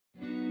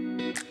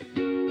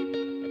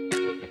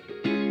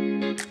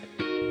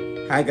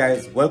Hi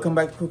guys, welcome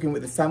back to Cooking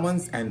with the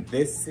Salmons, and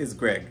this is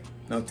Greg.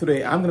 Now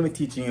today I'm going to be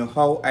teaching you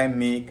how I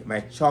make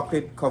my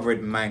chocolate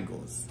covered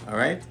mangoes.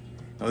 Alright,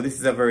 now this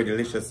is a very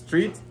delicious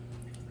treat.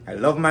 I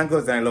love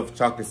mangoes and I love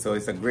chocolate, so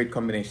it's a great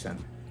combination.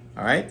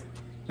 Alright,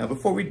 now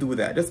before we do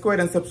that, just go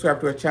ahead and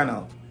subscribe to our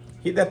channel.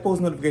 Hit that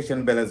post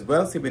notification bell as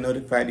well so you'll be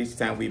notified each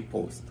time we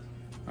post.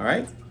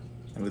 Alright,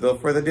 and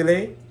without further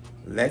delay,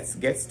 let's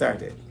get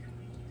started.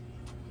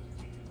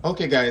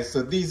 Okay guys,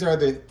 so these are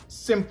the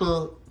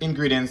simple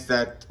ingredients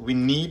that we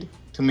need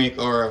to make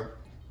our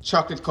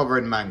chocolate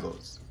covered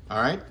mangoes.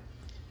 Alright,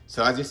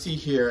 so as you see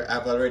here,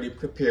 I've already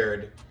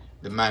prepared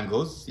the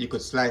mangoes. You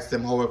could slice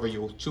them however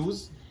you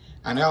choose,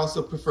 and I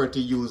also prefer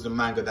to use the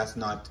mango that's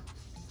not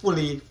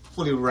fully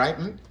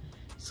ripened,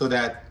 so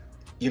that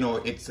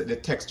the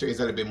texture is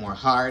a little bit more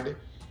hard,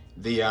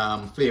 the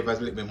flavor is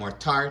a little bit more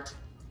tart,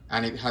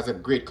 and it has a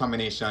great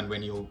combination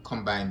when you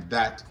combine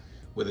that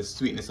with the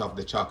sweetness of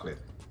the chocolate.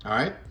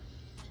 Alright,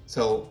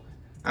 so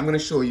I'm going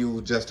to show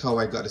you just how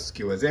I got the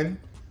skewers in.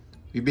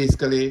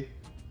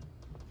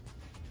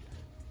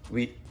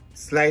 We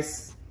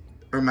slice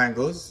our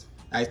mangoes.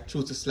 I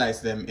choose to slice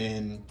them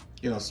in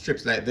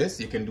strips like this.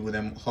 You can do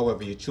them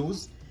however you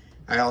choose.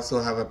 I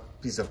also have a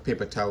piece of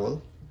paper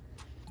towel,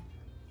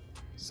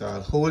 so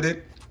I'll hold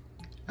it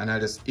and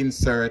I'll just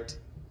insert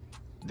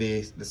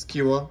the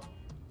skewer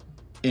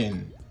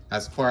in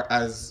as far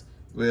as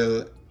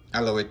will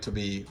allow it to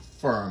be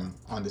firm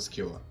on the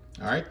skewer.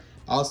 Alright,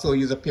 also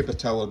use a paper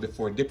towel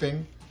before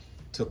dipping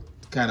to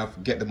kind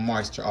of get the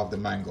moisture of the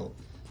mango,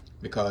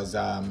 because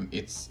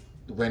it's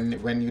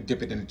when you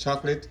dip it in the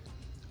chocolate,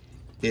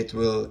 the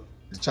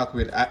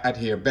chocolate will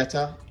adhere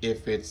better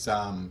if it's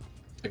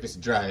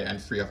dry and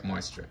free of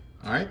moisture.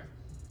 Alright,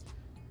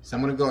 so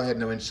I'm going to go ahead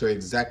now and show you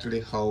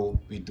exactly how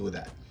we do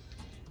that.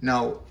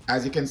 Now,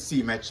 as you can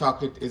see, my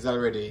chocolate is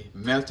already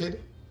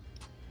melted,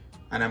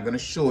 and I'm going to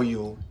show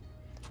you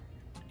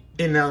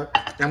I'm going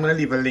to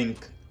leave a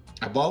link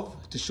above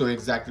to show you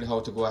exactly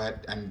how to go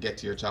ahead and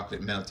get your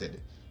chocolate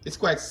melted. It's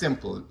quite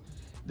simple.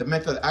 The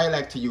method I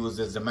like to use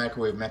is the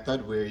microwave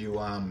method, where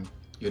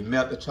you'd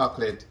melt the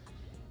chocolate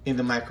in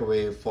the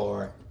microwave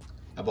for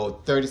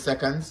about 30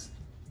 seconds.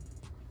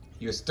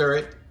 You stir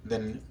it,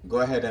 then go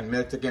ahead and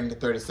melt again for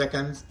 30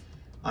 seconds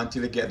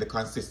until you get the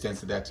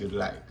consistency that you'd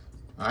like.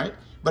 Alright,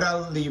 but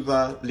I'll leave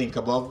a link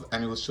above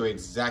and it will show you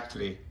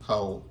exactly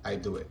how I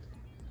do it.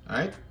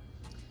 Alright,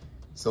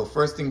 so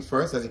first thing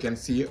first, as you can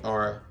see,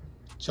 our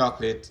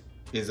chocolate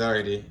is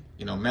already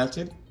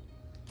melted.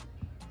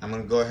 I'm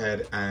going to go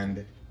ahead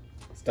and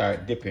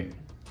start dipping.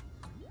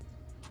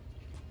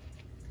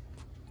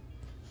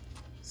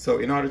 So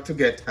in order to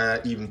get an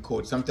even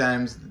coat,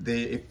 sometimes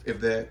if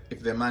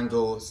the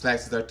mango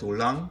slices are too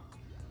long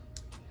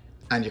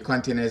and your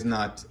container is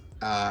not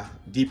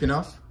deep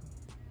enough,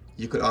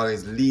 you could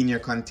always lean your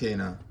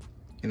container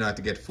in order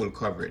to get full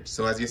coverage.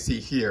 So as you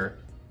see here,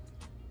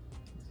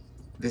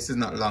 this is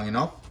not long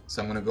enough,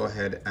 so I'm going to go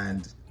ahead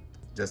and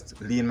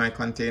just lean my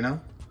container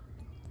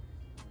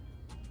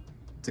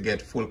to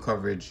get full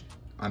coverage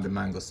on the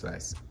mango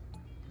slice.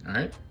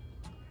 Alright,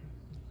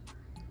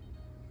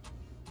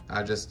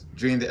 I'll just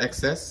drain the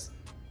excess,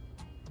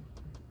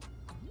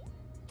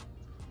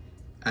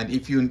 and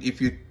if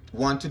you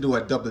want to do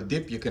a double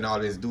dip, you can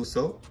always do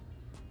so,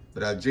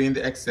 but I'll drain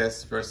the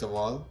excess first of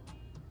all,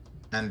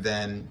 and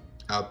then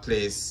I'll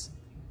place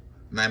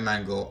my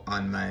mango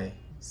on my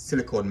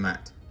silicone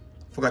mat.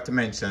 Forgot to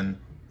mention,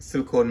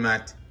 silicone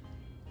mat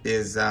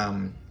is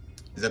a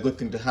good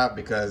thing to have,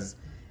 because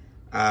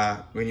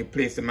when you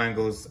place the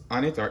mangoes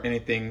on it or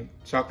anything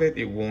chocolate,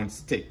 it won't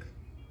stick.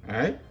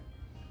 Alright,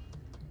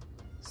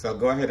 so I'll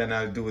go ahead and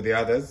I'll do the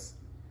others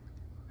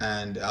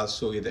and I'll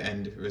show you the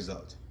end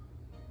result.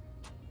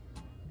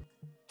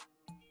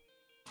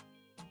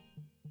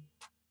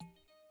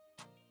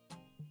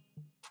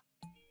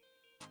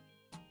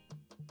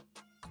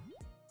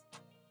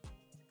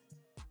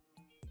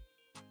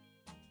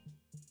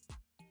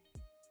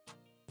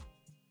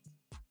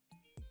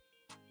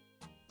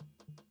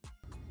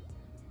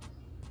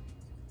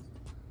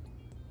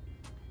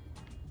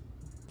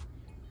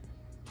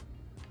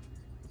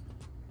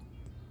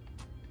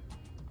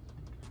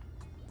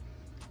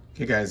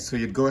 Okay guys, so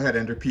you'd go ahead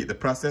and repeat the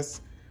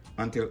process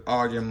until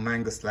all your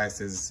mango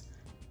slices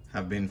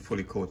have been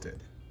fully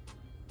coated.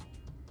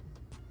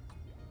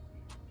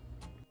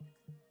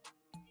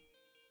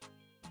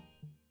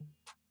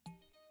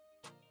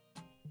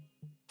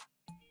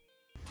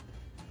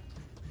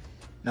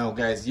 Now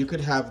guys, you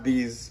could have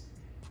these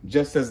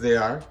just as they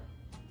are,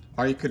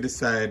 or you could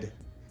decide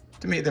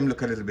to make them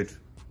look a little bit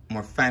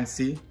more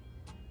fancy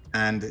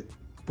and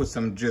put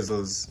some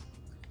drizzles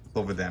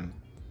over them.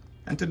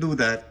 And to do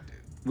that,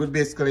 we'd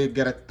basically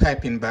get a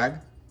piping bag,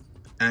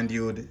 and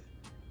you'd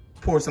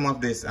pour some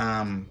of this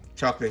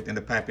chocolate in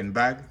the piping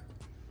bag.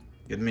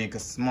 You'd make a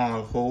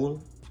small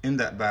hole in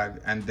that bag,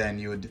 and then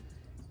you'd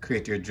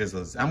create your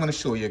drizzles. I'm going to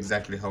show you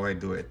exactly how I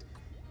do it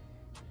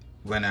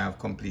when I've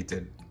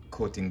completed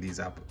coating these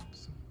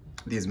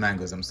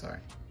mangoes, I'm sorry.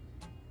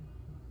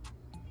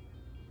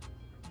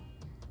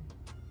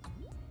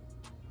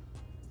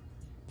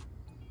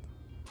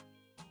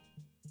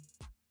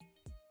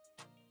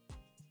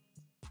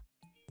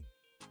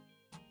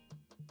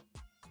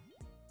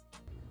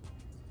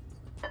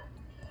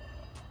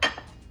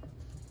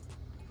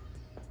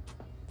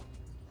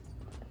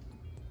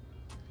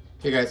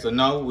 Okay guys, so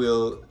now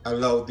we'll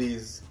allow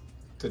these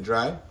to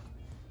dry,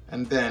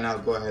 and then I'll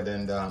go ahead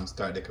and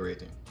start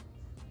decorating.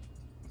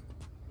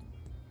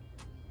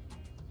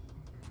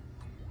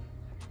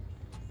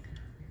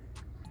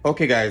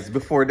 Okay guys,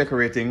 before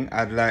decorating,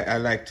 I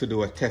like to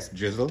do a test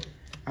drizzle.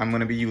 I'm going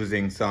to be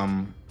using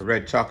some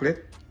red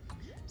chocolate.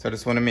 So I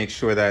just want to make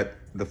sure that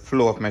the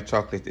flow of my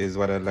chocolate is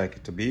what I'd like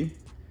it to be.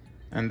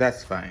 And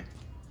that's fine.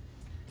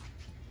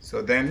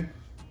 So then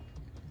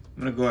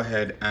I'm going to go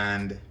ahead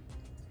and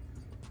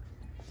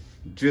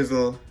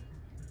drizzle.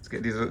 Let's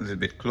get these a little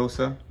bit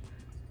closer.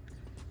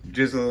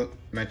 Drizzle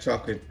my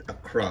chocolate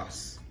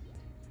across.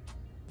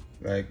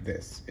 Like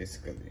this,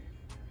 basically.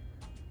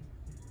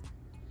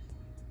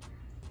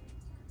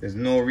 There's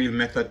no real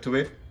method to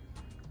it.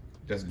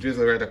 Just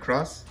drizzle right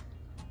across,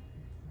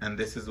 and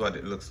this is what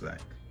it looks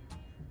like.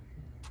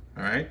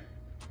 All right.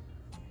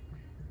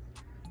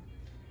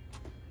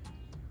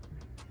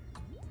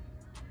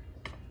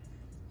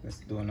 Let's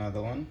do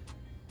another one.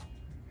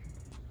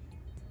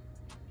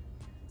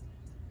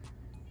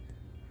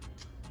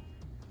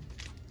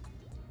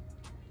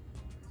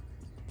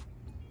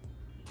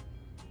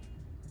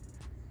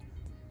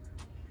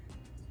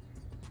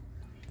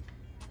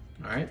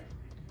 All right.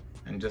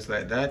 And just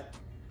like that,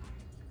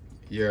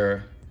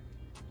 your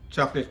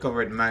chocolate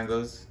covered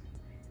mangoes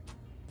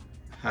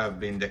have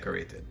been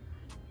decorated.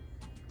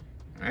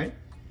 All right.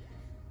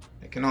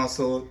 You can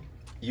also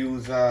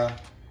use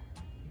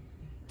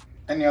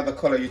any other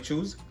color you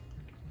choose.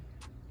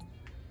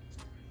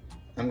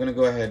 I'm gonna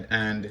go ahead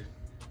and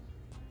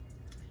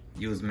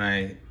use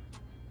my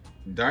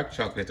dark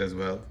chocolate as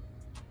well.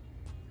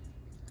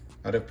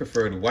 I'd have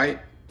preferred white,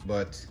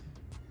 but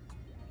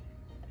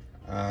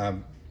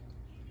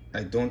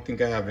I don't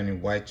think I have any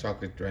white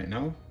chocolate right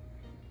now.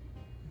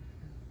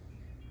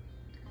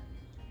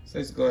 So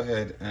let's go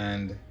ahead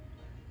and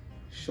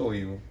show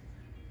you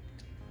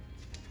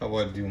how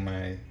I do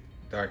my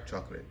dark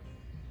chocolate.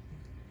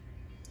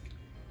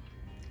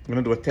 I'm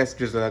gonna do a test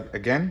drizzle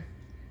again.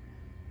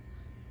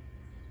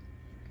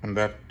 And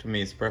that to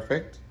me is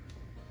perfect.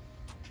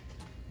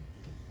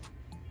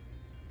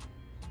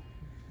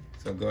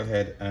 So go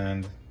ahead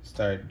and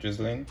start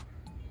drizzling.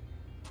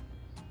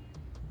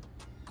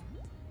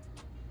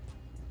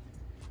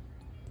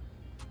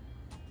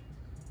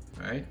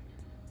 Right,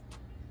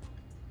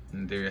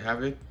 and there you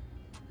have it.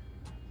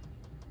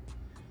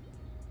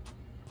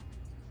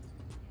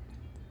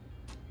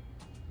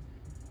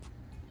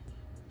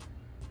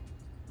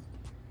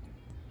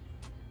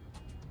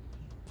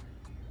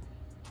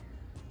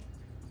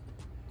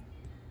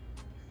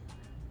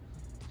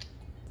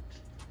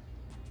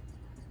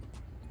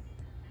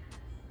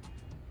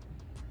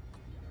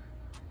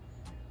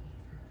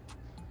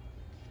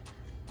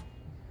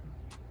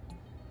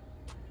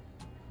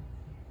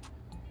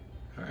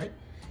 All right.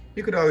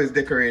 You could always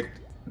decorate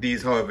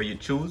these however you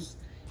choose.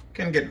 You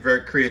can get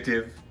very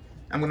creative.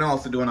 I'm gonna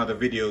also do another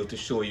video to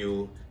show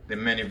you the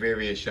many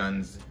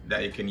variations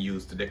that you can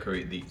use to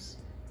decorate these.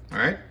 All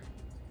right.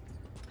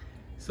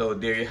 So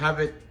there you have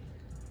it.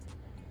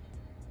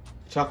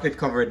 Chocolate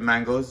covered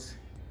mangoes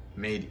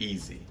made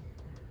easy.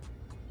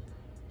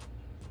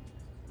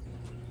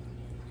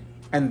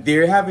 And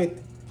there you have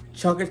it.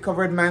 Chocolate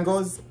covered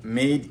mangoes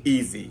made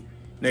easy.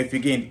 Now if you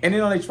gained any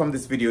knowledge from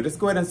this video, just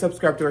go ahead and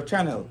subscribe to our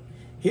channel.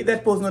 Hit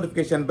that post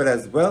notification bell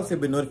as well so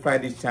you'll be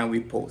notified each time we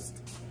post.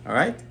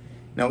 Alright?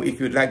 Now if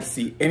you'd like to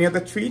see any other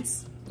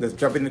treats, just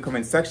drop it in the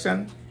comment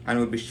section and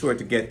we'll be sure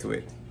to get to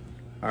it.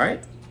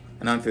 Alright?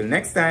 And until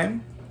next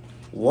time,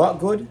 walk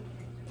good,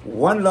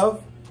 one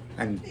love,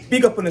 and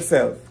big up on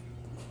yourself.